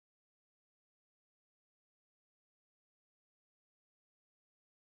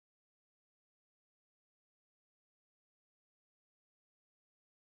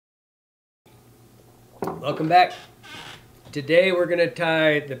Welcome back. Today we're going to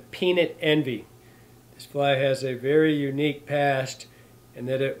tie the Peanut Envy. This fly has a very unique past in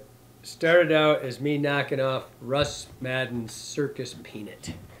that it started out as me knocking off Russ Madden's Circus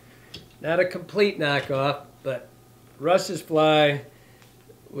Peanut. Not a complete knockoff, but Russ's fly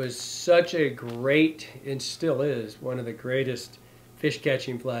was such a great, and still is, one of the greatest fish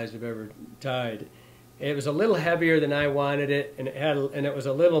catching flies I've ever tied. It was a little heavier than I wanted it, and it was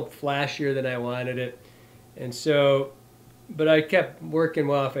a little flashier than I wanted it. And so, but I kept working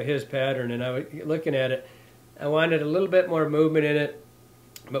off of his pattern, and I was looking at it. I wanted a little bit more movement in it,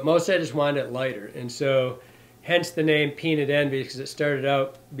 but mostly I just wanted it lighter. And so, hence the name Peanut Envy, because it started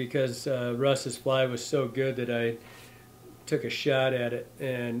out because Russ's fly was so good that I took a shot at it.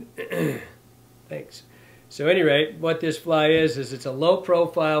 And thanks. So anyway, what this fly is it's a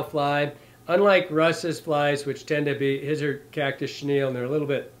low-profile fly. Unlike Russ's flies, which tend to be, his are cactus chenille, and they're a little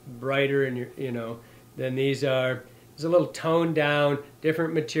bit brighter, and than these are. It's a little toned down,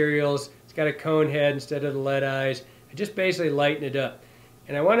 different materials. It's got a cone head instead of the lead eyes. I just basically lighten it up.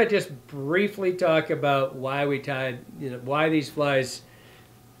 And I want to just briefly talk about why we tied, why these flies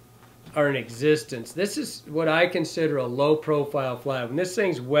are in existence. This is what I consider a low-profile fly. When this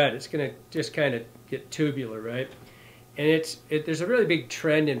thing's wet, it's going to just kind of get tubular, right? And there's a really big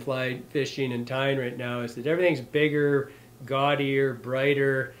trend in fly fishing and tying right now is that everything's bigger, gaudier,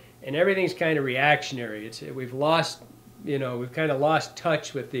 brighter, and everything's kind of reactionary. We've lost, we've kind of lost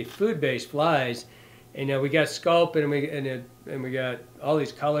touch with the food-based flies. And we got Schlappen and we got all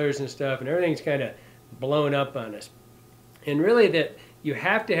these colors and stuff, and everything's kind of blown up on us. And really, that you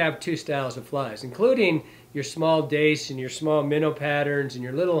have to have two styles of flies, including your small dace and your small minnow patterns and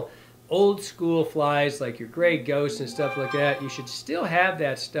your little old school flies like your gray ghosts and stuff like that. You should still have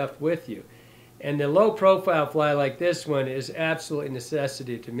that stuff with you. And the low profile fly like this one is absolutely a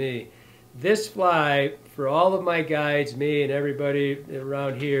necessity to me. This fly, for all of my guides, me and everybody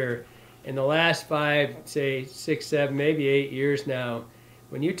around here, in the last 5, say 6, 7, maybe 8 years now,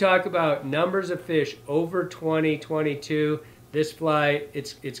 when you talk about numbers of fish over 20, 22, this fly,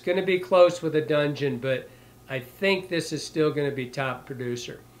 it's going to be close with a dungeon, but I think this is still going to be top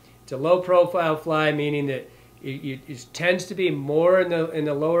producer. It's a low profile fly, meaning that it tends to be more in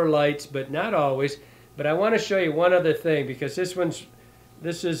the lower lights, but not always. But I want to show you one other thing, because this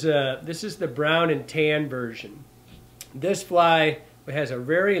is the brown and tan version. This fly has a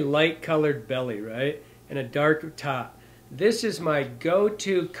very light colored belly, right, and a dark top. This is my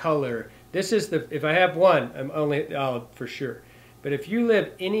go-to color. This is if I have one, I'm only olive for sure. But if you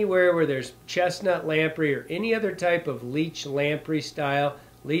live anywhere where there's chestnut lamprey or any other type of leech lamprey style,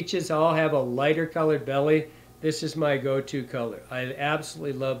 leeches all have a lighter colored belly. This is my go-to color. I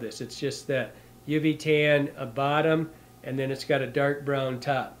absolutely love this. It's just that UV tan, a bottom, and then it's got a dark brown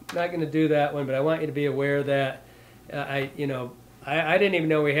top. I'm not going to do that one, but I want you to be aware of that. I didn't even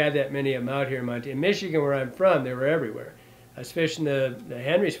know we had that many of them out here in Montana. In Michigan, where I'm from, they were everywhere. I was fishing the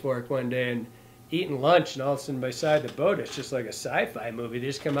Henry's Fork one day and eating lunch, and all of a sudden beside the boat, it's just like a sci-fi movie. They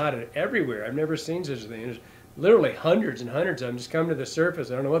just come out of everywhere. I've never seen such a thing. There's literally hundreds and hundreds of them just come to the surface.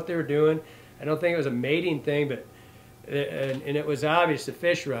 I don't know what they were doing. I don't think it was a mating thing, but and it was obvious the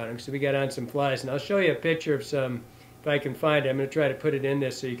fish were on them, so we got on some flies. And I'll show you a picture of some, if I can find it. I'm going to try to put it in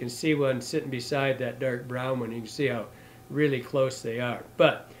this so you can see one sitting beside that dark brown one. You can see how really close they are.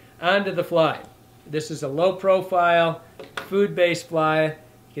 But on to the fly. This is a low profile, food-based fly. You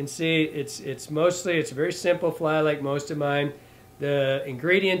can see it's a very simple fly like most of mine. The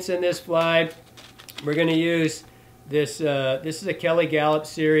ingredients in this fly, we're going to use this, this is a Kelly Galloup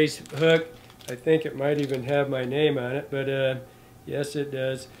series hook. I think it might even have my name on it, but yes it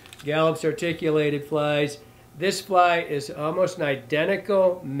does. Galloup's articulated flies. This fly is almost an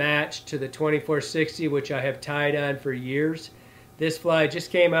identical match to the 2460, which I have tied on for years. This fly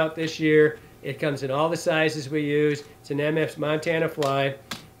just came out this year. It comes in all the sizes we use. It's an MF's Montana fly,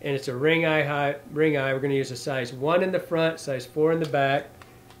 and it's a ring eye. We're going to use a size 1 in the front, size 4 in the back.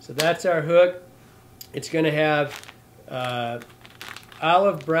 So that's our hook. It's going to have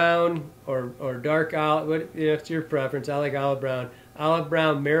olive brown or dark olive. It's your preference. I like olive brown. Olive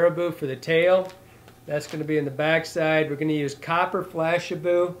brown Marabou for the tail. That's going to be in the back side. We're going to use copper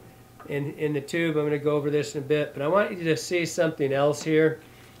Flashabou in the tube. I'm going to go over this in a bit, but I want you to see something else here.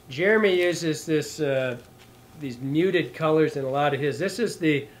 Jeremy uses these muted colors in a lot of his. This is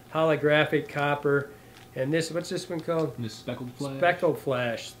the holographic copper, and this, what's this one called? The speckled flash. Speckled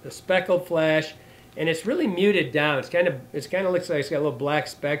flash. The speckled flash, and it's really muted down. It kind of looks like it's got little black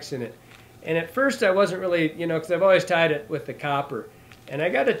specks in it. And at first I wasn't really, because I've always tied it with the copper. And I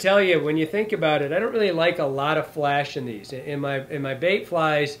got to tell you, when you think about it, I don't really like a lot of flash in these. In my bait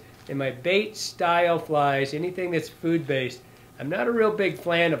flies, in my bait style flies, anything that's food based, I'm not a real big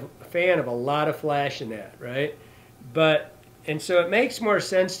fan of a lot of flash in that, right? And so it makes more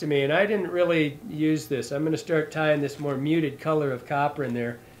sense to me, and I didn't really use this. I'm going to start tying this more muted color of copper in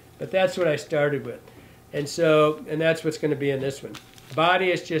there, but that's what I started with. And that's what's going to be in this one.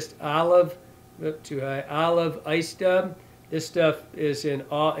 Body is just olive, olive ice dub. This stuff is in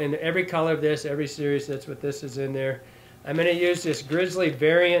every color of this, every series. That's what this is in there. I'm going to use this Grizzly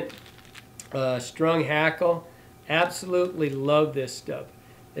variant strung hackle. Absolutely love this stuff.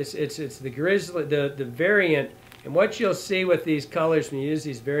 It's the Grizzly, the variant. And what you'll see with these colors when you use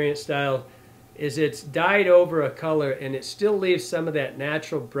these variant style is it's dyed over a color and it still leaves some of that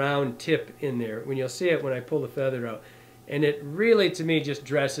natural brown tip in there when you'll see it when I pull the feather out. And it really, to me, just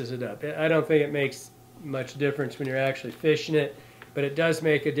dresses it up. I don't think it makes much difference when you're actually fishing it, but it does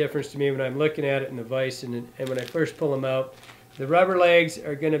make a difference to me when I'm looking at it in the vise and when I first pull them out. The rubber legs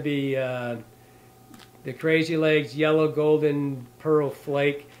are going to be the Crazy Legs Yellow Golden Pearl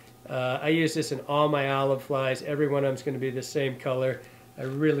Flake. I use this in all my olive flies. Every one of them is going to be the same color. I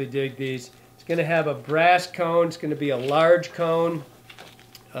really dig these. It's going to have a brass cone. It's going to be a large cone.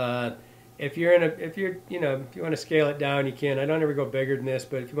 If you want to scale it down, you can. I don't ever go bigger than this,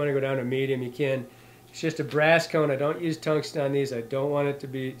 but if you want to go down to medium, you can. It's just a brass cone. I don't use tungsten on these. I don't want it to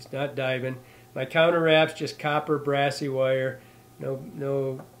be. It's not diving. My counter wrap's just copper Brassie wire.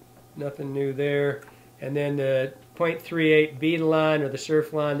 Nothing new there. And then the 0.38 Bead line or the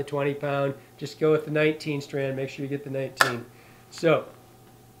surf line, the 20 pound. Just go with the 19 strand. Make sure you get the 19. So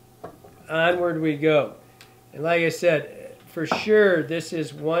onward we go. And like I said, for sure, this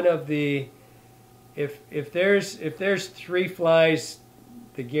is one of the. If there's 3 flies,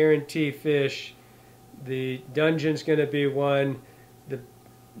 the guarantee fish. The Dungeon's going to be one.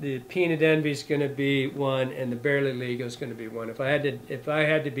 The Peanut Envy's going to be one, and the Barely Legal's going to be one. If I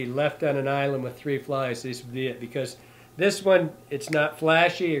had to be left on an island with 3 flies, this would be it. Because this one, it's not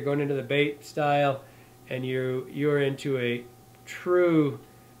flashy. You're going into the bait style, and you're into a true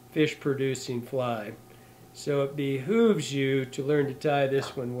fish-producing fly. So it behooves you to learn to tie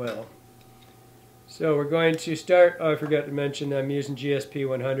this one well. So we're going to start. Oh, I forgot to mention I'm using GSP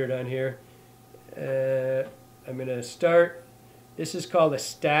 100 on here. I'm going to start. This is called a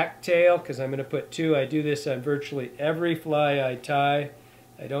stack tail because I'm going to put 2. I do this on virtually every fly I tie.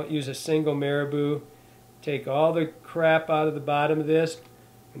 I don't use a single Marabou. Take all the crap out of the bottom of this.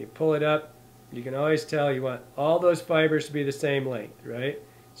 When you pull it up, you can always tell you want all those fibers to be the same length, right?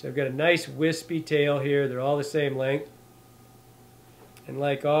 So I've got a nice wispy tail here. They're all the same length. And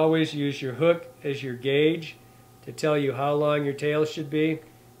like always, use your hook as your gauge to tell you how long your tail should be.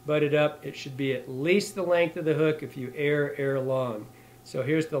 Butt it up. It should be at least the length of the hook. If you err long. So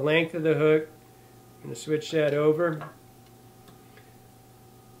here's the length of the hook. I'm going to switch that over.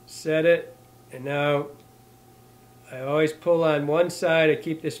 Set it. And now I always pull on one side. I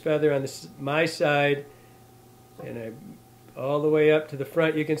keep this feather on my side. And I all the way up to the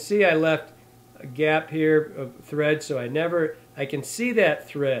front. You can see I left a gap here of thread. So I can see that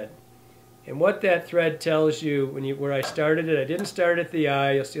thread. And what that thread tells you, where I started it, I didn't start at the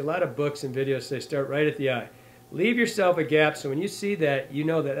eye. You'll see a lot of books and videos say start right at the eye. Leave yourself a gap so when you see that, you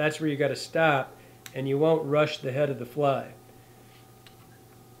know that that's where you got to stop and you won't rush the head of the fly.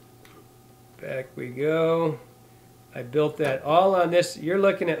 Back we go. I built that all on this. You're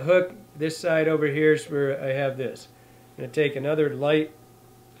looking at hook. This side over here is where I have this. I'm going to take another light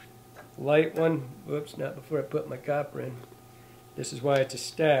one. Whoops, not before I put my copper in. This is why it's a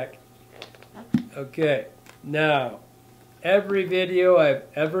stack. Okay, now, every video I've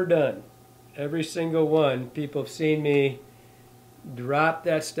ever done, every single one, people have seen me drop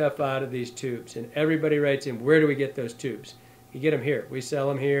that stuff out of these tubes. And everybody writes in, where do we get those tubes? You get them here. We sell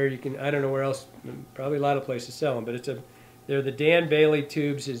them here. You can, I don't know where else, probably a lot of places sell them, but they're the Dan Bailey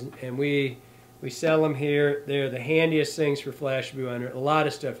tubes, and we sell them here. They're the handiest things for flash blue under. A lot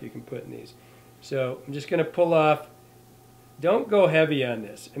of stuff you can put in these. So I'm just going to pull off. Don't go heavy on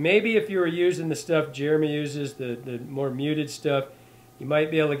this. And maybe if you were using the stuff Jeremy uses, the more muted stuff, you might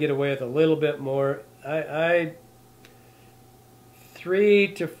be able to get away with a little bit more. 3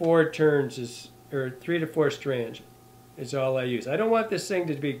 to 4 turns is, or 3 to 4 strands is all I use. I don't want this thing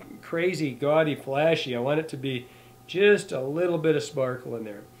to be crazy, gaudy, flashy. I want it to be just a little bit of sparkle in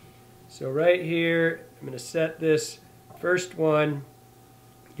there. So right here, I'm going to set this first one,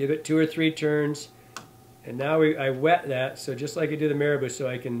 give it 2 or 3 turns. And now I wet that, so just like I do the Marabou, so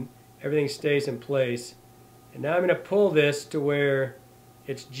everything stays in place. And now I'm going to pull this to where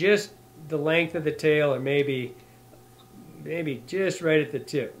it's just the length of the tail, or maybe just right at the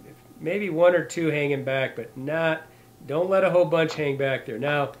tip. Maybe 1 or 2 hanging back, but don't let a whole bunch hang back there.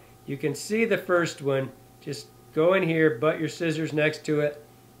 Now, You can see the first one. Just go in here, butt your scissors next to it,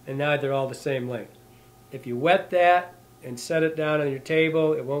 and now they're all the same length. If you wet that and set it down on your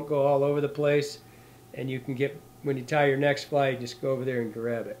table, it won't go all over the place, and you can get, when you tie your next fly, you just go over there and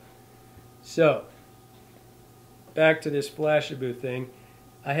grab it. So, back to this Flashabou thing.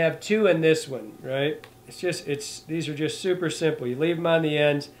 I have 2 in this one, right? These are just super simple. You leave them on the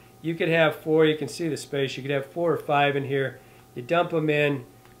ends. You could have 4, you can see the space. You could have 4 or 5 in here. You dump them in,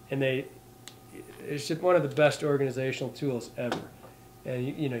 and it's just one of the best organizational tools ever. And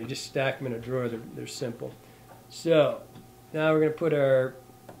you know, you just stack them in a drawer. They're simple. So now we're going to put our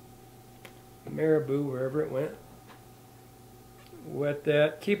Marabou wherever it went. Wet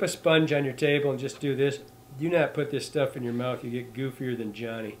that. Keep a sponge on your table and just do this. Do not put this stuff in your mouth. You get goofier than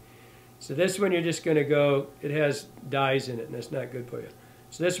Johnny. So this one you're just going to go, it has dyes in it, and that's not good for you.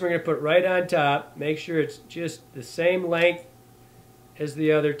 So this one we're going to put right on top. Make sure it's just the same length as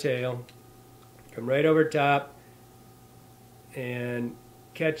the other tail. Come right over top and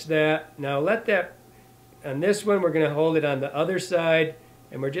catch that. Now let that, on this one we're going to hold it on the other side,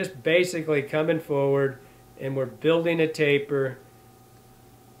 and we're just basically coming forward and we're building a taper.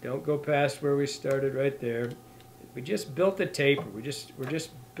 Don't go past where we started right there. We just built a taper. We're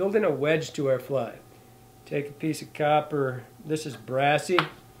just building a wedge to our fly. Take a piece of copper. This is Brassie.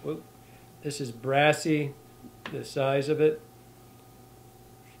 Whoop. This is Brassie, the size of it.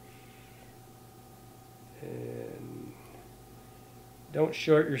 And don't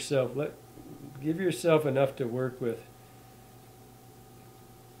short yourself. Give yourself enough to work with.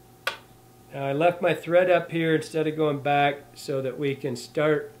 Now I left my thread up here instead of going back so that we can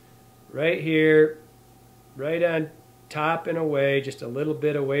start right here, right on top and away, just a little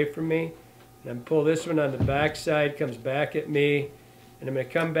bit away from me. And I'm pull this one on the back side, comes back at me, and I'm going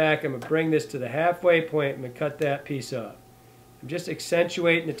to come back, I'm going to bring this to the halfway point, I'm going to cut that piece off. I'm just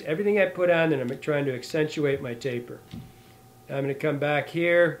accentuating it. Everything I put on there, I'm trying to accentuate my taper. Now I'm going to come back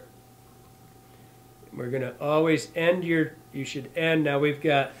here. We're going to always end you should end, now we've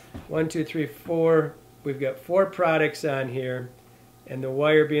got 1, 2, 3, 4, we've got 4 products on here, and the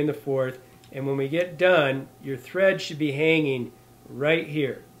wire being the 4th, and when we get done, your thread should be hanging right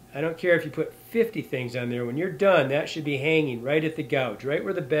here. I don't care if you put 50 things on there, when you're done, that should be hanging right at the gouge, right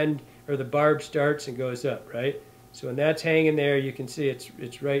where the bend or the barb starts and goes up, right? So when that's hanging there, you can see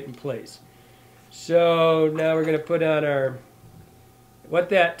it's right in place. So now we're going to put on our, what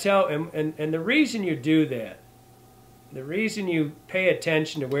that tell, and the reason you do that, the reason you pay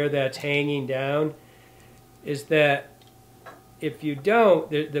attention to where that's hanging down is that if you don't,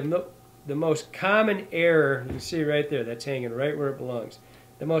 the most common error, you can see right there, that's hanging right where it belongs.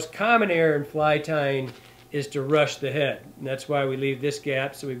 The most common error in fly tying is to rush the head. And that's why we leave this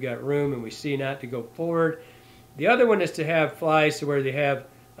gap so we've got room and we see not to go forward. The other one is to have flies to where they have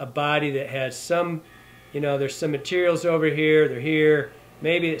a body that has some, you know, there's some materials over here, they're here.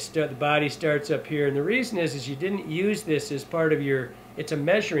 Maybe the body starts up here. And the reason is you didn't use this as part of your, it's a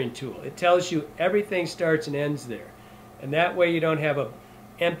measuring tool. It tells you everything starts and ends there. And that way you don't have a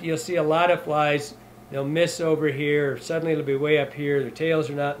empty, you'll see a lot of flies, they'll miss over here, or suddenly it'll be way up here, their tails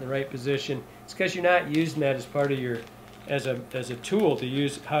are not in the right position. It's because you're not using that as part of your, as a tool to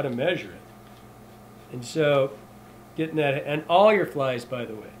use how to measure it. And so, getting that, and all your flies, by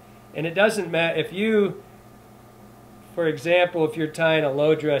the way. And it doesn't matter, if you, for example, if you're tying a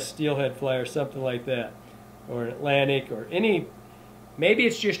low-dress steelhead fly or something like that, or an Atlantic, or any, maybe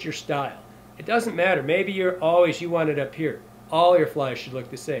it's just your style. It doesn't matter, maybe you want it up here. All your flies should look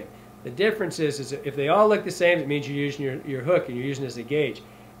the same. The difference is if they all look the same, it means you're using your hook and you're using it as a gauge.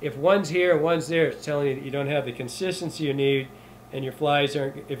 If one's here and one's there, it's telling you that you don't have the consistency you need, and your flies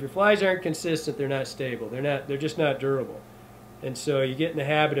aren't. If your flies aren't consistent, they're not stable. They're just not durable. And so you get in the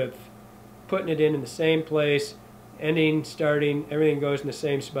habit of putting it in the same place, ending, starting, everything goes in the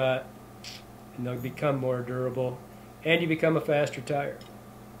same spot, and they'll become more durable, and you become a faster tyer.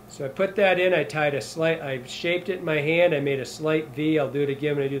 So I put that in, I tied a slight, I shaped it in my hand, I made a slight V. I'll do it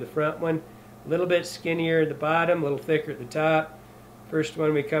again when I do the front one. A little bit skinnier at the bottom, a little thicker at the top. First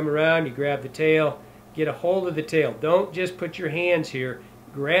one we come around, you grab the tail, get a hold of the tail. Don't just put your hands here,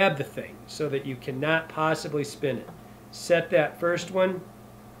 grab the thing so that you cannot possibly spin it. Set that first one,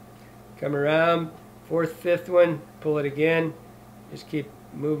 come around, 4th, 5th one, pull it again, just keep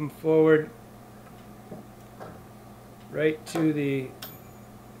moving forward right to the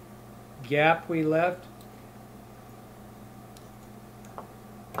gap we left.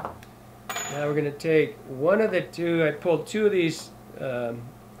 Now we're going to take one of the 2, I pulled 2 of these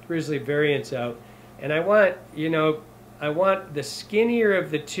Grizzly variants out, and I want, you know, I want the skinnier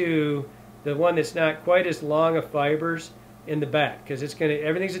of the 2, the one that's not quite as long of fibers, in the back, because it's going to,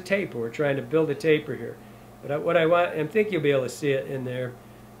 everything's a taper. We're trying to build a taper here. But what I want, and think you'll be able to see it in there,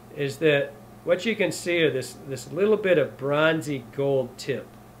 is that what you can see are this little bit of bronzy gold tip.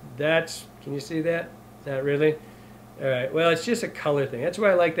 That's, can you see that? Not really? All right, well, it's just a color thing. That's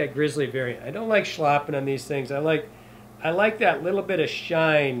why I like that Grizzly variant. I don't like Schlappen on these things. I like that little bit of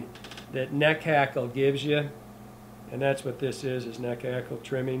shine that neck hackle gives you. And that's what this is neck hackle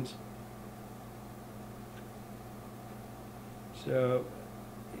trimmings. So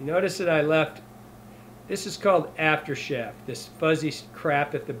you notice that I left, this is called Aftershaft, this fuzzy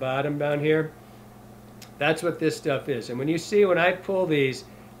crap at the bottom down here. That's what this stuff is. And when you see, when I pull these,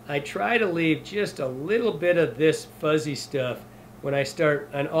 I try to leave just a little bit of this fuzzy stuff when I start,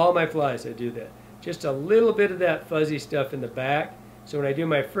 on all my flies I do that. Just a little bit of that fuzzy stuff in the back. So when I do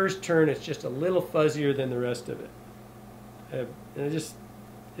my first turn, it's just a little fuzzier than the rest of it. And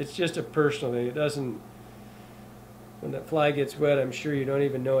it's just a personal thing. It doesn't, when that fly gets wet, I'm sure you don't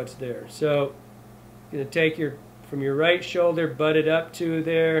even know it's there. So you're going to take from your right shoulder, butt it up to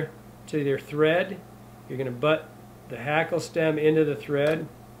there, to your thread. You're going to butt the hackle stem into the thread.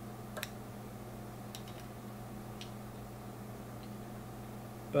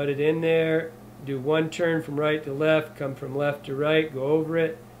 Butt it in there. Do one turn from right to left, come from left to right, go over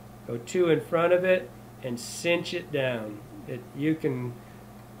it, go two in front of it, and cinch it down. You can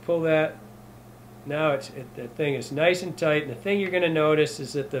pull that. Now that thing is nice and tight, and the thing you're going to notice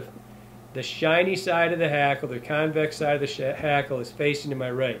is that the shiny side of the hackle, the convex side of the hackle, is facing to my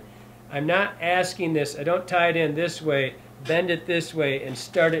right. I'm not asking this, I don't tie it in this way, bend it this way, and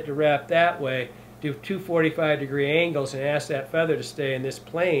start it to wrap that way, do two 45-degree angles, and ask that feather to stay in this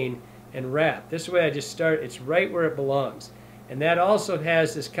plane and wrap. This way I just start, it's right where it belongs. And that also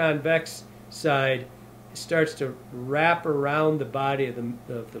has this convex side. It starts to wrap around the body of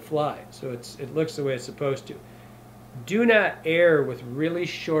the fly, so it looks the way it's supposed to. Do not err with really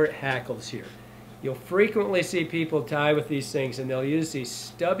short hackles here. You'll frequently see people tie with these things, and they'll use these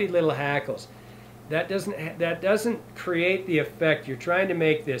stubby little hackles. That doesn't create the effect. You're trying to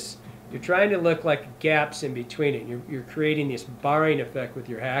make this, you're trying to look like gaps in between it. You're creating this barring effect with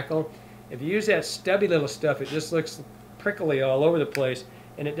your hackle. If you use that stubby little stuff, it just looks prickly all over the place,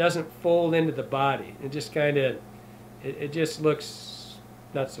 and it doesn't fold into the body. It just kind of, it just looks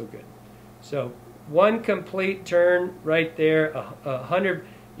not so good. So one complete turn right there, 100,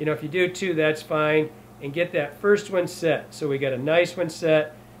 you know, if you do two, that's fine, and get that first one set. So we got a nice one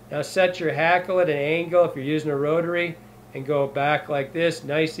set. Now set your hackle at an angle if you're using a rotary, and go back like this,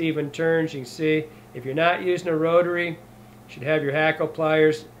 nice even turns. You can see, if you're not using a rotary, you should have your hackle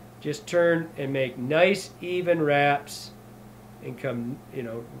pliers. Just turn and make nice even wraps and come, you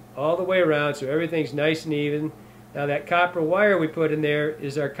know, all the way around so everything's nice and even. Now that copper wire we put in there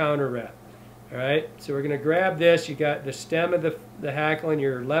is our counter wrap. All right, so we're going to grab this. You got the stem of the hackle in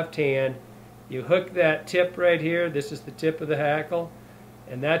your left hand. You hook that tip right here. This is the tip of the hackle,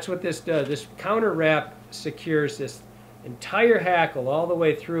 and that's what this does. This counter wrap secures this entire hackle all the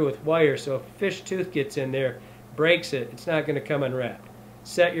way through with wire, so if a fish tooth gets in there, breaks it, it's not going to come unwrapped.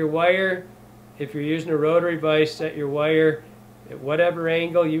 Set your wire. If you're using a rotary vise, set your wire at whatever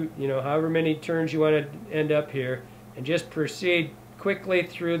angle, you know, however many turns you want to end up here, and just proceed quickly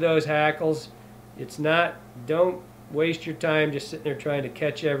through those hackles. It's not, don't waste your time just sitting there trying to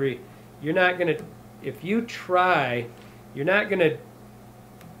catch every, you're not going to, if you try, you're not going to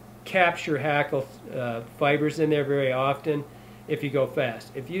capture hackle fibers in there very often if you go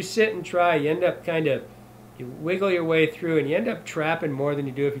fast. If you sit and try, you end up kind of, you wiggle your way through, and you end up trapping more than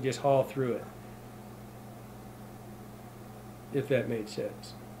you do if you just haul through it. If that made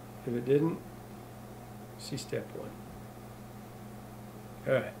sense. If it didn't, see step one.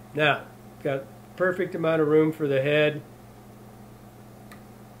 All right, now, got perfect amount of room for the head.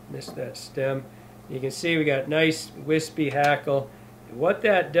 Missed that stem. You can see we got nice wispy hackle. And what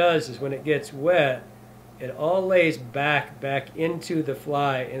that does is when it gets wet, it all lays back into the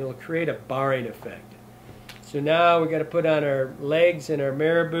fly, and it'll create a barring effect. So now we got to put on our legs and our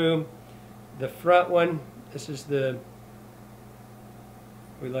Marabou. The front one, this is the,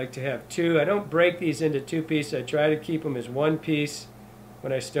 we like to have two. I don't break these into two pieces. I try to keep them as one piece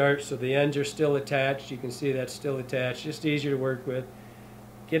when I start, so the ends are still attached. You can see that's still attached, just easier to work with.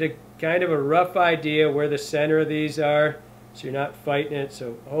 Get a kind of a rough idea where the center of these are, so you're not fighting it.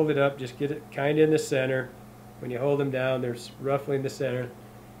 So hold it up, just get it kind of in the center. When you hold them down, they're roughly in the center.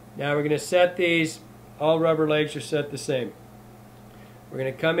 Now we're going to set these, all rubber legs are set the same. We're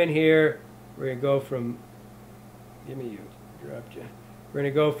going to come in here, we're going to go from, give me you, dropped you. We're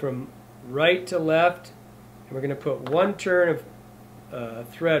going to go from right to left, and we're going to put one turn of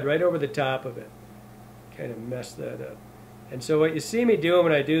thread right over the top of it. Kind of mess that up. And so what you see me doing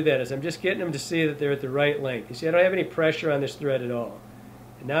when I do that is I'm just getting them to see that they're at the right length. You see, I don't have any pressure on this thread at all.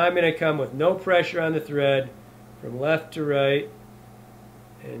 And now I'm going to come with no pressure on the thread from left to right,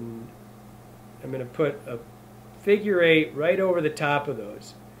 and I'm going to put a figure 8 right over the top of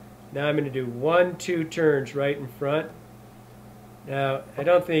those. Now I'm going to do 1, 2 turns right in front. Now, I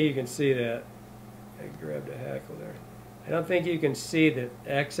don't think you can see that. I grabbed a hackle there. I don't think you can see the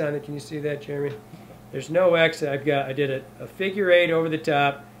X on it. Can you see that, Jeremy? There's no X. I did a figure 8 over the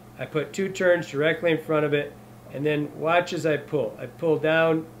top. I put 2 turns directly in front of it, and then watch as I pull. I pull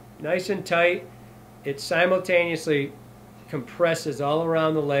down nice and tight. It simultaneously compresses all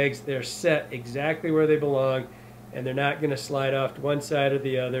around the legs. They're set exactly where they belong, and they're not going to slide off to one side or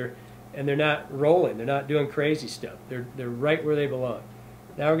the other, and they're not rolling. They're not doing crazy stuff. They're right where they belong.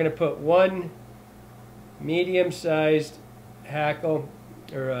 Now we're going to put 1 medium-sized hackle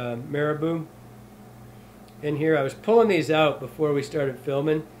or Marabou in here. I was pulling these out before we started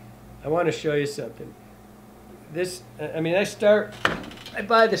filming. I want to show you something. This, I mean, I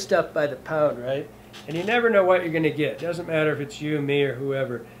buy the stuff by the pound, right? And you never know what you're going to get. It doesn't matter if it's you, me, or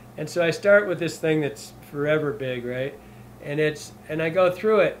whoever. And so I start with this thing that's forever big, right? And I go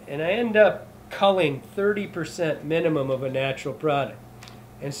through it, and I end up culling 30% minimum of a natural product.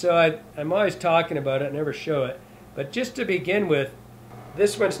 And so I'm always talking about it, I never show it. But just to begin with,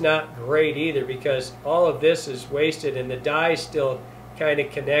 this one's not great either because all of this is wasted and the dye is still kind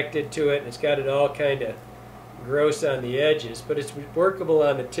of connected to it, and it's got it all kind of gross on the edges, but it's workable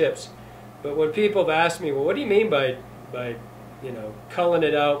on the tips. But when people have asked me, well, what do you mean by you know, culling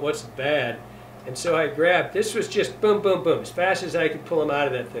it out, what's bad? And so I grabbed, this was just boom, boom, boom, as fast as I could pull them out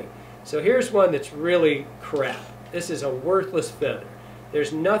of that thing. So here's one that's really crap. This is a worthless feather.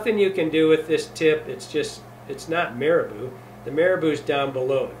 There's nothing you can do with this tip. It's not Marabou. The Marabou's down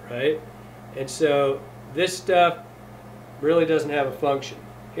below it, right? And so this stuff really doesn't have a function.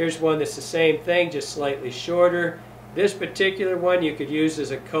 Here's one that's the same thing, just slightly shorter. This particular one you could use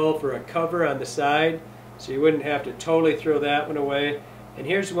as a cull for a cover on the side, so you wouldn't have to totally throw that one away. And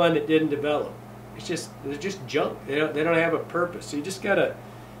here's one that didn't develop. They're just junk. They don't have a purpose. So you just gotta,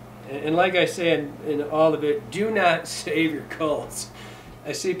 and like I say in all of it, do not save your culls.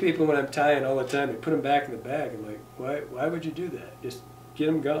 I see people when I'm tying all the time, they put them back in the bag. I'm like, why would you do that? Just get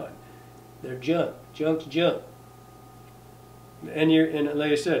them gone. They're junk. Junk's junk. And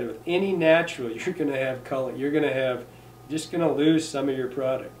like I said, with any natural, you're going to have culling. You're just going to lose some of your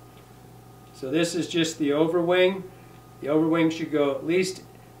product. So this is just the overwing. The overwing should go at least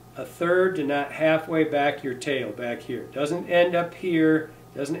a third to not halfway back your tail, back here. It doesn't end up here.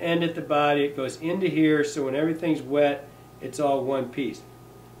 It doesn't end at the body. It goes into here, so when everything's wet, it's all one piece.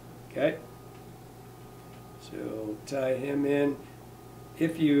 Okay? So tie him in.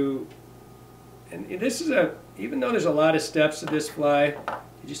 And this is even though there's a lot of steps to this fly,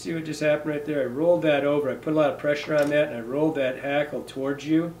 did you see what just happened right there? I rolled that over. I put a lot of pressure on that, and I rolled that hackle towards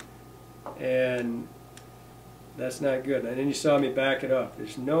you, and that's not good. And then you saw me back it off.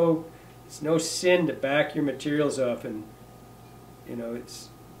 It's no sin to back your materials off, and you know,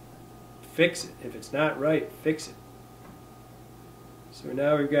 fix it. If it's not right, fix it. So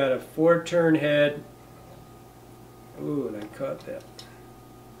now we've got a 4-turn head. Ooh, and I caught that.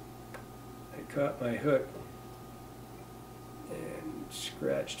 I caught my hook and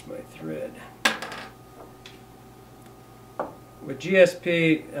scratched my thread. With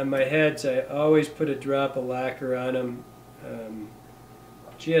GSP on my heads, I always put a drop of lacquer on them.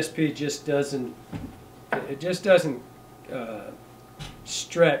 GSP just doesn't,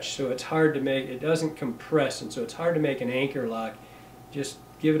 stretch, so it's hard to make, it doesn't compress, and so it's hard to make an anchor lock. Just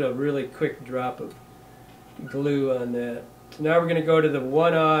give it a really quick drop of glue on that. So now we're going to go to the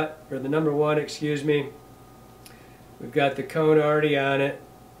 1/0, or the number 1, excuse me. We've got the cone already on it.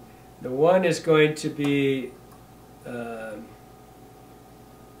 The 1 is going to be,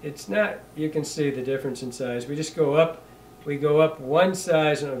 it's not, you can see the difference in size. We just go up, one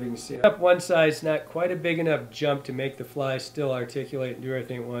size, I don't know if you can see it. Up one size, not quite a big enough jump to make the fly still articulate and do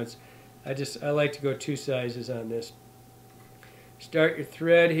everything at once. I like to go 2 sizes on this. Start your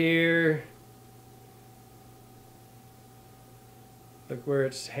thread here. Look where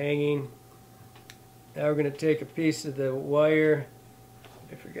it's hanging. Now we're going to take a piece of the wire.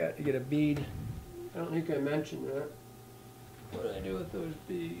 I forgot to get a bead. I don't think I mentioned that. What do I do with those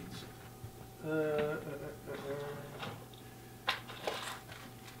beads?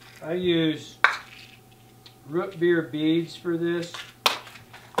 I use root beer beads for this.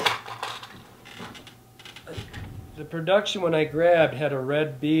 The production when I grabbed had a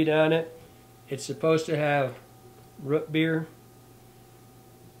red bead on it. It's supposed to have root beer.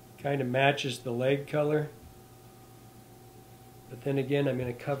 Kind of matches the leg color. but then again I'm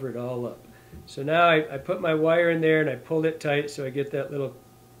going to cover it all up. So now I put my wire in there and I pulled it tight so I get that little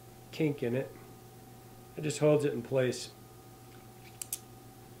kink in it. It just holds it in place.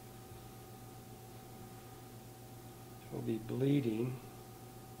 We'll be bleeding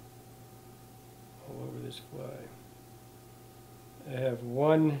all over this fly. I have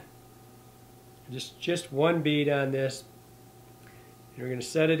just one bead on this. And we're going to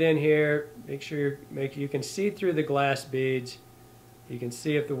set it in here. Make sure you can see through the glass beads. You can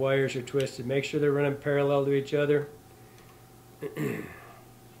see if the wires are twisted. Make sure they're running parallel to each other.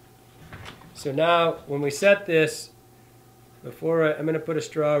 So now, when we set this, I'm going to put a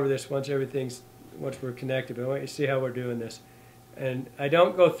straw over this once we're connected. But I want you to see how we're doing this. And I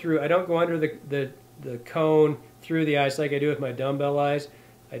don't go under the cone through the eyes like I do with my dumbbell eyes.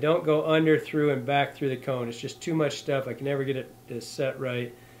 I don't go under, through, and back through the cone. It's just too much stuff. I can never get it to set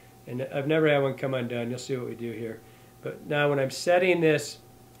right. And I've never had one come undone. You'll see what we do here. But now when I'm setting this,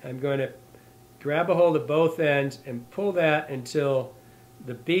 I'm going to grab a hold of both ends and pull that until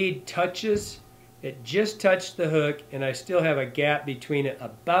the bead touches. It just touched the hook, and I still have a gap between it,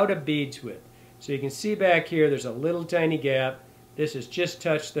 about a bead's width. So you can see back here, there's a little tiny gap. This has just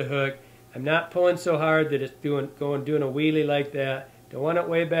touched the hook. I'm not pulling so hard that it's doing a wheelie like that. Don't want it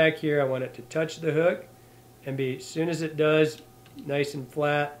way back here. I want it to touch the hook and be, as soon as it does, nice and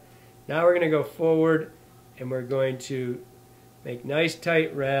flat. Now we're going to go forward and we're going to make nice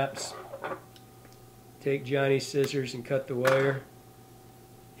tight wraps. Take Johnny's scissors and cut the wire.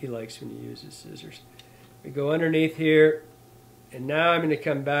 He likes when he uses scissors. We go underneath here, and now I'm going to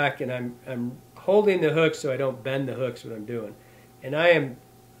come back and I'm holding the hook so I don't bend the hooks what I'm doing. And I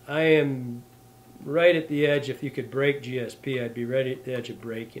am right at the edge. If you could break GSP, I'd be right at the edge of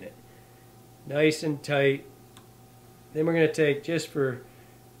breaking it. Nice and tight. Then we're going to take, just for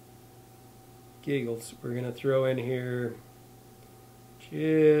giggles, we're going to throw in here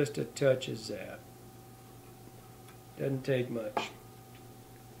just a touch of zap. Doesn't take much.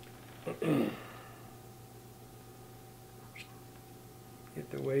 Get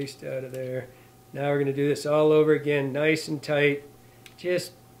the waste out of there. Now we're going to do this all over again, nice and tight.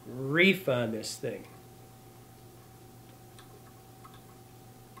 Just reef on this thing.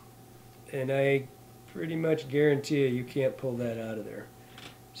 And I pretty much guarantee you can't pull that out of there.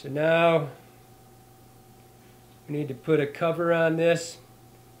 So now we need to put a cover on this.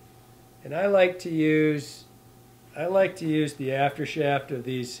 And I like to use the Aftershaft of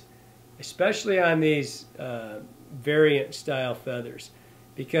these, especially on these variant style feathers,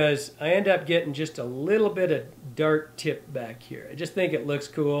 because I end up getting just a little bit of dark tip back here. I just think it looks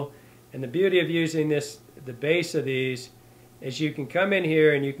cool. And the beauty of using this, the base of these, is you can come in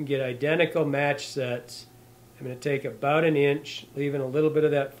here and you can get identical match sets. I'm going to take about an inch, leaving a little bit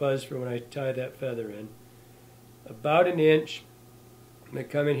of that fuzz for when I tie that feather in. About an inch. I'm going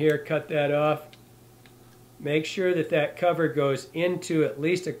to come in here, cut that off. Make sure that that cover goes into at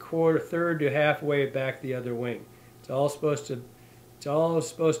least a third to halfway back the other wing. It's all supposed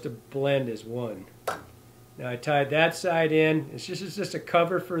to blend as one. Now I tied that side in. It's just a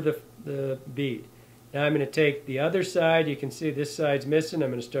cover for the bead. Now I'm going to take the other side. You can see this side's missing. I'm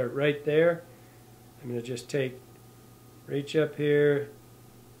going to start right there. I'm going to just reach up here.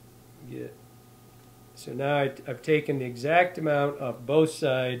 So now I've taken the exact amount off both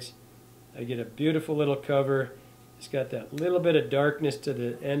sides. I get a beautiful little cover. It's got that little bit of darkness to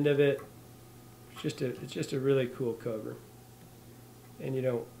the end of it. It's just a really cool cover. And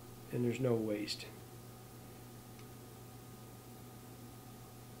there's no waste.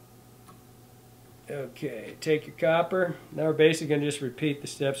 Okay, take your copper. Now we're basically going to just repeat the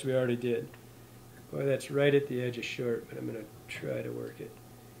steps we already did. Boy, that's right at the edge of short, but I'm going to try to work it.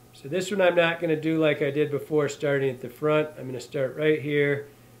 So this one I'm not going to do like I did before, starting at the front. I'm going to start right here.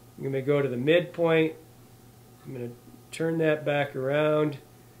 I'm going to go to the midpoint. I'm going to turn that back around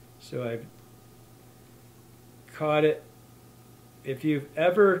so I've caught it. If you've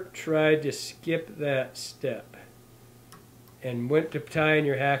ever tried to skip that step and went to tying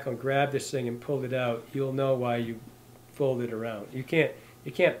your hackle and grabbed this thing and pulled it out, you'll know why you fold it around. You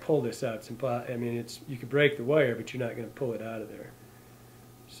can't pull this out. I mean, you could break the wire, but you're not going to pull it out of there.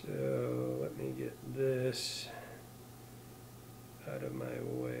 So let me get this out of my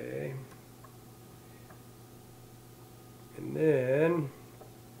way. And then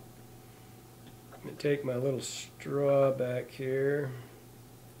I'm going to take my little straw back here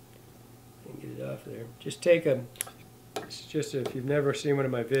and get it off there. It's just if you've never seen one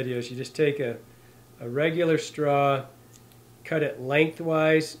of my videos, you just take a regular straw, cut it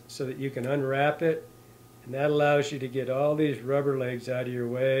lengthwise so that you can unwrap it, and that allows you to get all these rubber legs out of your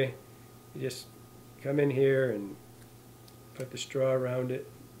way. You just come in here and put the straw around it.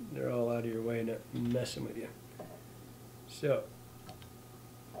 They're all out of your way, not messing with you. So,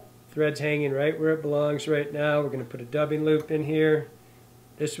 thread's hanging right where it belongs right now. We're going to put a dubbing loop in here.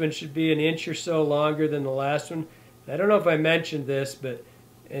 This one should be an inch or so longer than the last one. I don't know if I mentioned this, but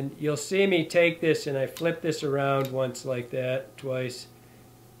and you'll see me take this and I flip this around once like that, twice.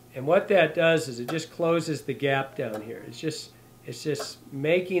 And what that does is it just closes the gap down here. It's just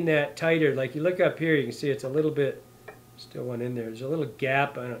making that tighter. Like you look up here, you can see it's a little bit, still one in there. There's a little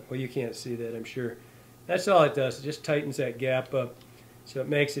gap. Well, you can't see that, I'm sure. That's all it does. It just tightens that gap up, so it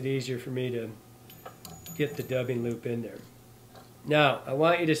makes it easier for me to get the dubbing loop in there. Now, I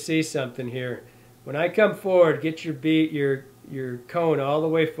want you to see something here. When I come forward, get your bead, your cone all the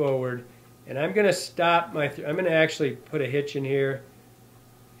way forward, and I'm going to stop I'm going to actually put a hitch in here.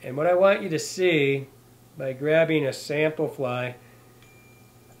 And what I want you to see by grabbing a sample fly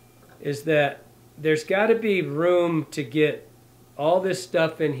is that there's got to be room to get all this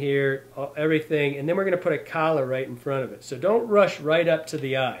stuff in here, everything, and then we're going to put a collar right in front of it. So don't rush right up to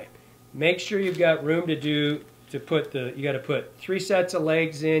the eye. Make sure you've got room you got to put 3 sets of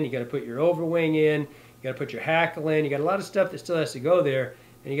legs in, you got to put your overwing in, you got to put your hackle in, you got a lot of stuff that still has to go there,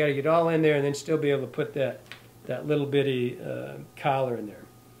 and you got to get all in there and then still be able to put that little bitty collar in there.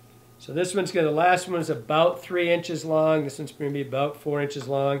 So this the last one's about 3 inches long, this one's going to be about 4 inches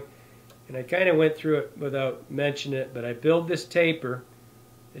long, and I kind of went through it without mentioning it, but I build this taper.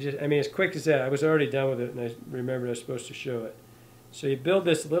 As quick as that, I was already done with it, and I remembered I was supposed to show it. So you build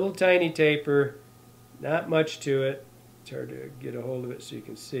this little tiny taper, not much to it. It's hard to get a hold of it so you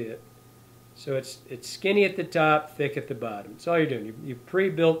can see it. So it's skinny at the top, thick at the bottom. That's all you're doing. You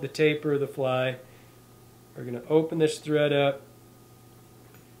pre-built the taper of the fly. We're going to open this thread up,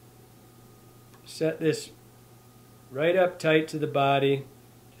 set this right up tight to the body,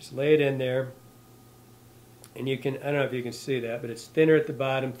 just lay it in there, and you can, I don't know if you can see that, but it's thinner at the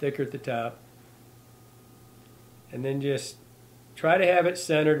bottom, thicker at the top. And then just try to have it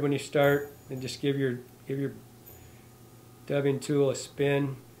centered when you start, and just give your dubbing tool a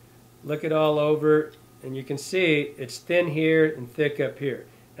spin. Look it all over, and you can see it's thin here and thick up here.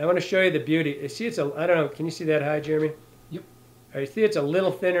 I want to show you the beauty. See, I don't know, can you see that high, Jeremy? Yep. All right, see it's a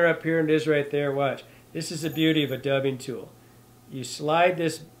little thinner up here than it is right there. Watch. This is the beauty of a dubbing tool. You slide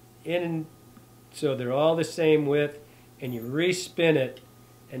this in so they're all the same width, and you respin it,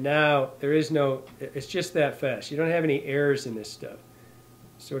 and now it's just that fast. You don't have any errors in this stuff.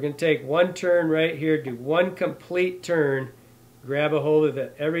 So we're going to take one turn right here, do one complete turn, grab a hold of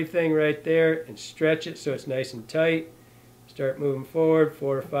everything right there, and stretch it so it's nice and tight. Start moving forward,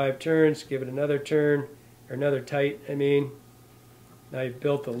 4 or 5 turns, give it another turn, or another tight, Now you've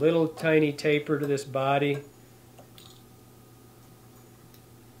built a little tiny taper to this body.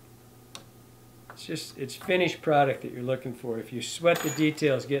 It's finished product that you're looking for. If you sweat the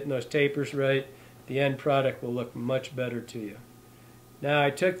details, getting those tapers right, the end product will look much better to you. Now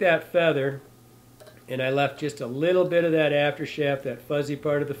I took that feather and I left just a little bit of that aftershaft, that fuzzy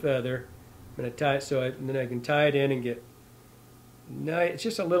part of the feather. I'm going to tie it and then I can tie it in and get nice. It's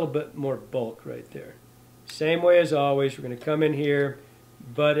just a little bit more bulk right there. Same way as always, we're going to come in here,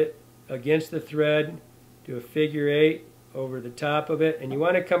 butt it against the thread, do a figure 8 over the top of it, and you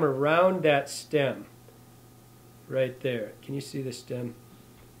want to come around that stem right there. Can you see the stem?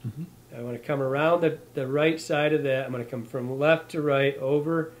 Mm-hmm. I want to come around the right side of that. I'm going to come from left to right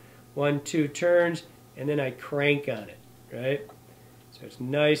over 1, 2 turns, and then I crank on it, right? So it's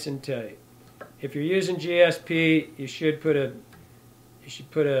nice and tight. If you're using GSP, you should put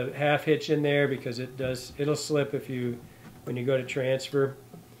a half hitch in there because it'll slip when you go to transfer.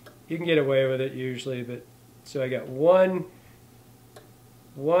 You can get away with it usually, but so I got one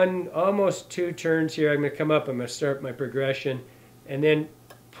almost 2 turns here. I'm going to come up, I'm going to start my progression, and then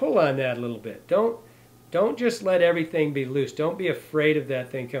pull on that a little bit. Don't just let everything be loose. Don't be afraid of that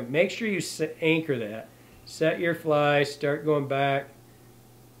thing coming. Make sure you anchor that. Set your fly, start going back.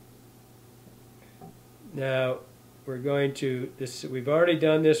 Now we're going to we've already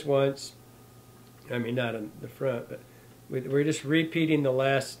done this once. Not on the front, but we're just repeating the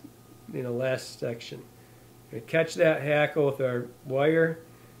last section. We catch that hackle with our wire.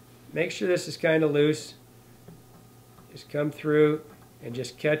 Make sure this is kind of loose. Just come through and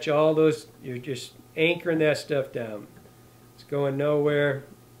just catch all those. You're just anchoring that stuff down. It's going nowhere.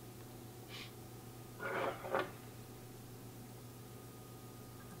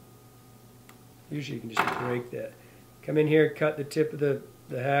 Usually you can just break that. Come in here, cut the tip of the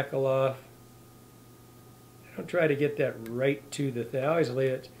hackle off. I don't try to get that right to the thing. I always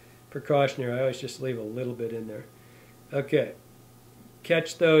leave it precautionary. I always just leave a little bit in there. Okay.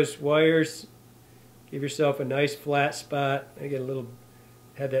 Catch those wires. Give yourself a nice flat spot. I get a little,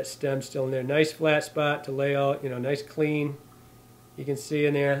 had that stem still in there. Nice flat spot to lay out, nice clean. You can see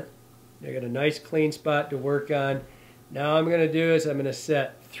in there, I got a nice clean spot to work on. Now I'm going to do is I'm going to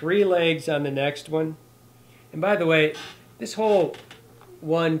set 3 legs on the next one. And by the way, this whole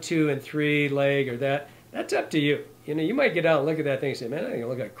 1, 2, and 3 leg or that's up to you. You might get out and look at that thing and say, man, I think I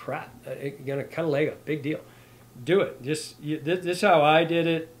look like crap. You're going to cut a leg off, big deal. Do it. This is how I did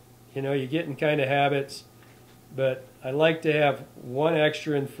it. You get in kind of habits. But I like to have 1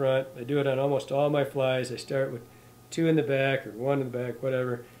 extra in front. I do it on almost all my flies. I start with 2 in the back or 1 in the back,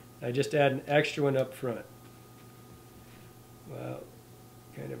 whatever. I just add an extra one up front. Wow,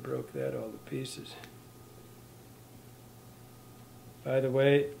 kind of broke that all to pieces. By the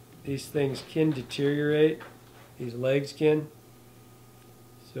way, these things can deteriorate. These legs can.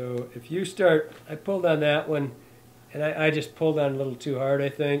 So if you start, I pulled on that one, and I just pulled on a little too hard, I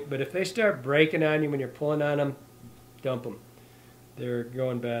think. But if they start breaking on you when you're pulling on them, dump them. They're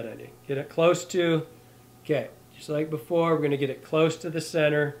going bad on you. Get it close to, okay, just like before, we're going to get it close to the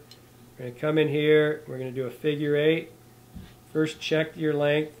center. We're going to come in here, we're going to do a figure 8. First check your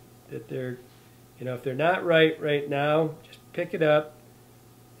length, that they're, if they're not right now, just pick it up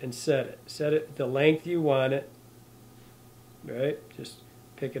and set it. Set it the length you want it, right? Just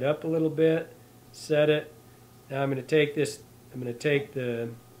pick it up a little bit, set it. Now I'm going to take this, I'm going to take the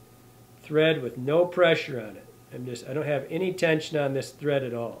thread with no pressure on it. I don't have any tension on this thread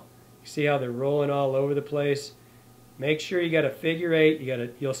at all. You see how they're rolling all over the place? Make sure you got a figure 8.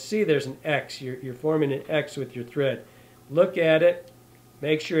 You'll see there's an X. You're forming an X with your thread. Look at it.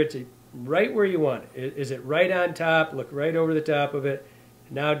 Make sure it's right where you want it. Is it right on top? Look right over the top of it.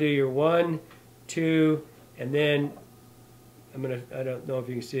 Now do your 1, 2, and then I don't know if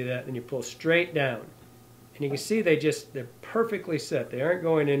you can see that. Then you pull straight down, and you can see they're perfectly set. They aren't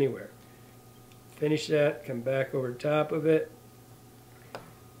going anywhere. Finish that. Come back over top of it.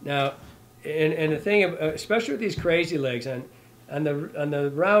 Now, and the thing, especially with these crazy legs, on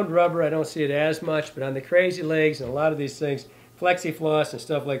the round rubber, I don't see it as much, but on the crazy legs and a lot of these things, flexi-floss and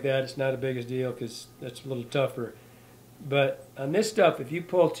stuff like that, it's not a biggest deal because that's a little tougher. But on this stuff, if you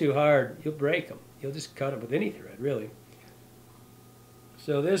pull too hard, you'll break them. You'll just cut them with any thread, really.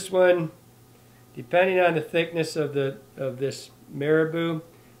 So this one, depending on the thickness of this Marabou,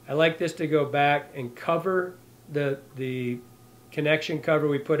 I like this to go back and cover the connection cover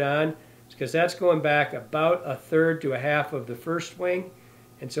we put on, because that's going back about 1/3 to 1/2 of the first wing.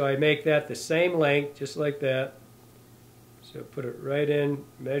 And so I make that the same length, just like that. So put it right in,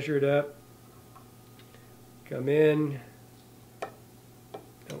 measure it up, come in,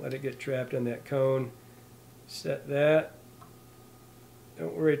 don't let it get trapped on that cone, set that.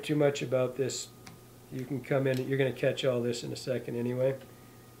 Don't worry too much about this. You can come in, you're going to catch all this in a second anyway.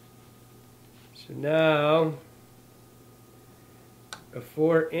 So now,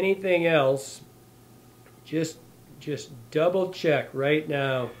 before anything else, just double check right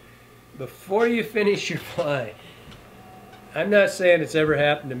now before you finish your fly. I'm not saying it's ever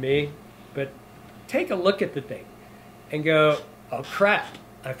happened to me, but take a look at the thing and go, oh crap,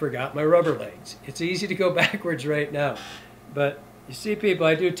 I forgot my rubber legs. It's easy to go backwards right now, but you see people,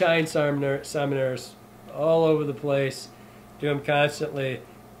 I do tying seminars all over the place, do them constantly,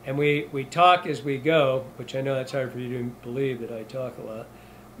 and we talk as we go, which I know that's hard for you to believe that I talk a lot,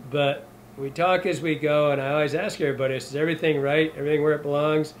 but we talk as we go, and I always ask everybody, is everything right? Everything where it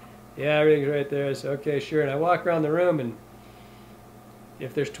belongs? Yeah, everything's right there. I say, okay, sure. And I walk around the room, and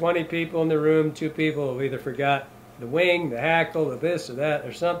if there's 20 people in the room, 2 people have either forgot the wing, the hackle, the this or that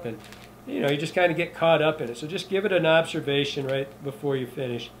or something. You just kind of get caught up in it. So just give it an observation right before you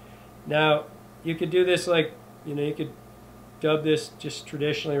finish. Now, you could do this like, you could dub this just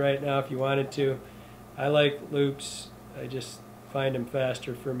traditionally right now if you wanted to. I like loops. I just find them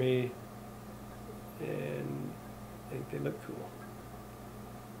faster for me, and I think they look cool.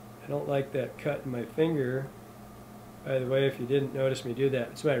 I don't like that cut in my finger. By the way, if you didn't notice me do that,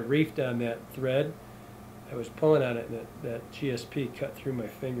 it's when I reefed on that thread. I was pulling on it, and that GSP cut through my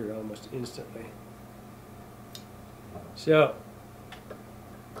finger almost instantly. So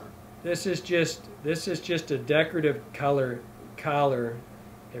this is just a decorative collar.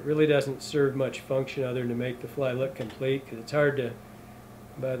 It really doesn't serve much function other than to make the fly look complete, because it's hard to.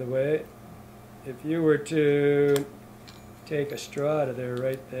 By the way, if you were to take a straw out of there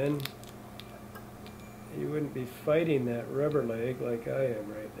right then, you wouldn't be fighting that rubber leg like I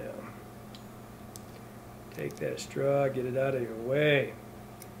am right now. Take that straw, get it out of your way.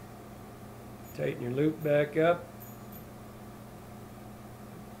 Tighten your loop back up.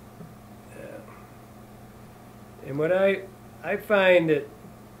 And what I find that,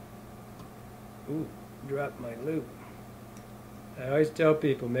 ooh, drop my loop. I always tell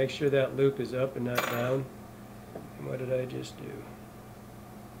people, make sure that loop is up and not down. And what did I just do?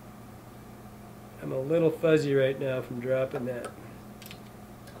 I'm a little fuzzy right now from dropping that.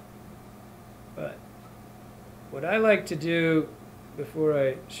 But what I like to do, before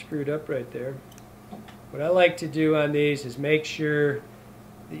I screwed up right there, what I like to do on these is make sure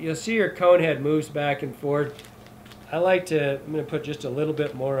that you'll see your cone head moves back and forth. I'm going to put just a little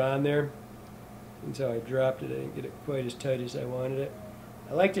bit more on there. That's how I dropped it. I didn't get it quite as tight as I wanted it.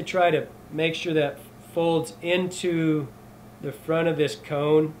 I like to try to make sure that folds into the front of this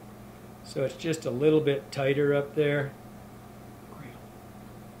cone, so it's just a little bit tighter up there.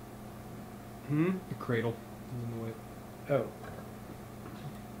 Cradle. The cradle is in the way. Oh.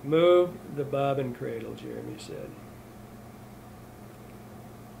 Move the bobbin cradle, Jeremy said.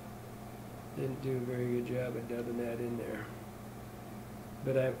 Didn't do a very good job of dubbing that in there.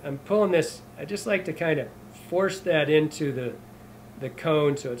 But I'm pulling this, I just like to kind of force that into the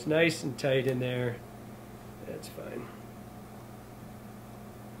cone so it's nice and tight in there. That's fine.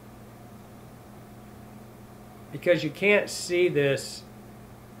 Because you can't see this,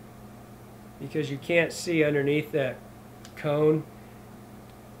 because you can't see underneath that cone,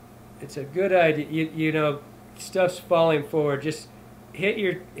 it's a good idea, you know, stuff's falling forward, just hit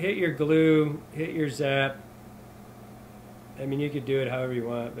your glue, hit your zap. I mean, you could do it however you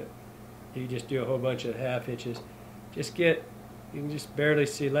want, but you just do a whole bunch of half hitches. Just you can just barely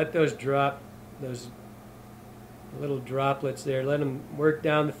see, let those drop, those little droplets there, let them work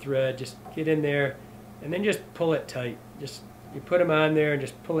down the thread, just get in there, and then just pull it tight. Just, you put them on there and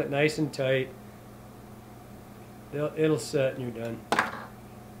just pull it nice and tight. It'll set and you're done.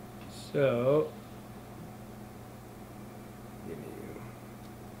 So,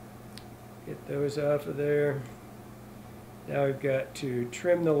 get those off of there. Now we've got to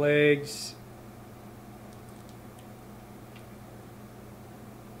trim the legs.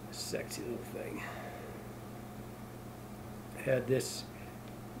 Sexy little thing. Had this,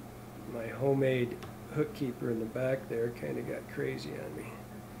 my homemade hook keeper in the back there kind of got crazy on me.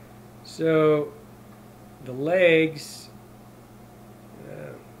 So the legs,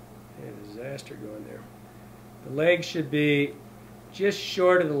 a disaster going there. The legs should be just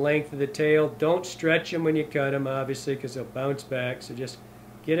short of the length of the tail. Don't stretch them when you cut them, obviously, because they'll bounce back. So just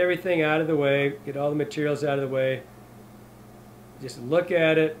get everything out of the way, get all the materials out of the way. Just look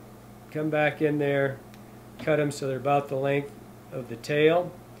at it, come back in there, cut them so they're about the length of the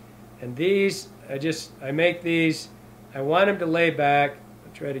tail. And these, I make these, I want them to lay back.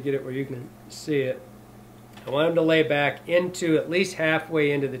 I'll try to get it where you can see it. I want them to lay back into at least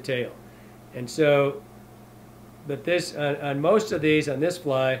halfway into the tail. And so, but this, on most of these, on this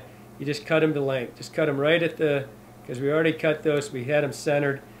fly, you just cut them to length. Just cut them right at the, because we already cut those, we had them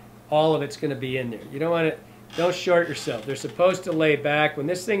centered. All of it's going to be in there. You don't want to, don't short yourself. They're supposed to lay back. When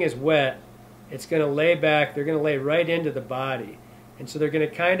this thing is wet, it's going to lay back. They're going to lay right into the body. And so they're going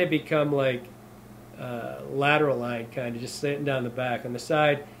to kind of become like lateral line, kind of just sitting down the back on the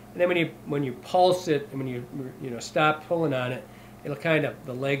side. And then when you pulse it, and when you stop pulling on it, it'll kind of,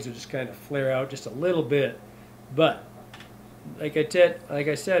 the legs will just kind of flare out just a little bit. But like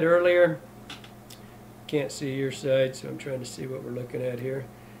I said earlier, can't see your side, so I'm trying to see what we're looking at here.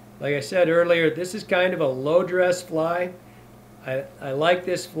 Like I said earlier, this is kind of a low dress fly. I like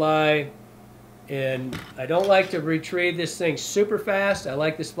this fly, and I don't like to retrieve this thing super fast. I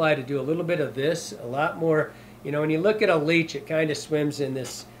like this fly to do a little bit of this, a lot more. You know, when you look at a leech, it kind of swims in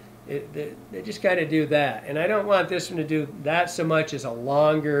this. They just kind of do that. And I don't want this one to do that so much as a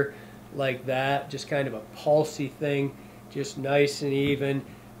longer like that, just kind of a pulsy thing, just nice and even.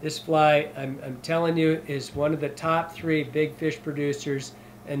 This fly, I'm telling you, is one of the top 3 big fish producers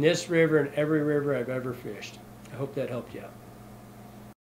in this river and every river I've ever fished. I hope that helped you out.